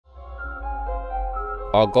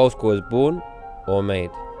Are goal scorers born or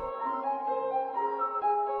made?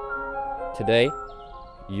 Today,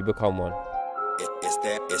 you become one. It's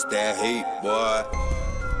that heat, boy.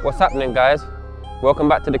 What's happening, guys? Welcome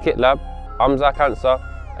back to the Kitlab. I'm Zak Ansah,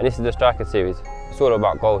 and this is the Striker series. It's all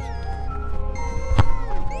about goals.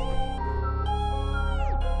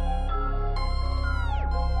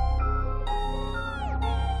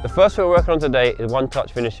 The first thing we're working on today is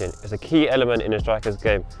one-touch finishing. It's a key element in a striker's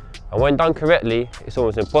game, and when done correctly, it's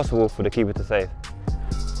almost impossible for the keeper to save.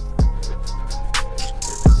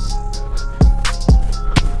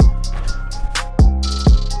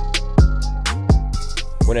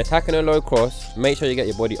 When attacking a low cross, make sure you get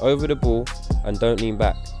your body over the ball and don't lean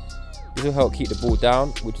back. This will help keep the ball down,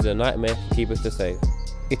 which is a nightmare for keepers to save.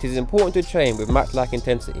 It is important to train with match-like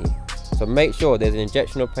intensity, so make sure there's an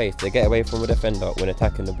injection of pace to get away from a defender when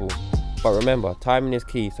attacking the ball. But remember, timing is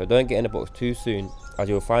key, so don't get in the box too soon, as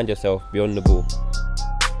you'll find yourself beyond the ball.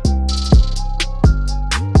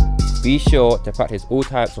 Be sure to practice all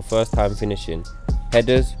types of first-time finishing,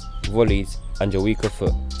 headers, volleys, and your weaker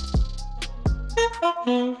foot.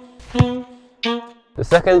 The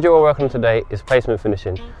second drill we're working on today is placement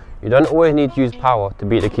finishing. You don't always need to use power to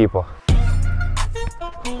beat the keeper.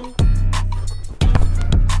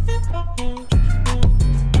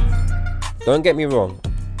 Don't get me wrong,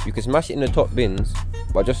 you can smash it in the top bins,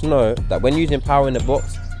 but just know that when using power in the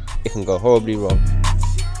box, it can go horribly wrong.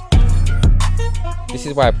 This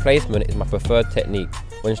is why placement is my preferred technique.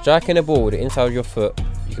 When striking the ball with the inside of your foot,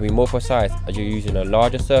 you can be more precise as you're using a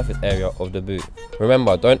larger surface area of the boot.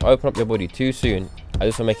 Remember, don't open up your body too soon, as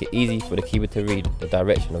this will make it easy for the keeper to read the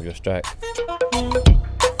direction of your strike.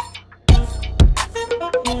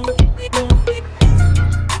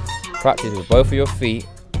 Practice with both of your feet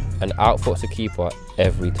and outfoot the keeper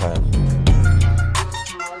every time.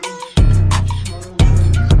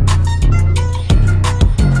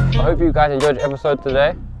 I hope you guys enjoyed the episode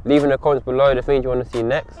today. Leave in the comments below the things you want to see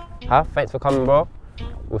next. Thanks for coming, bro.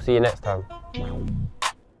 We'll see you next time.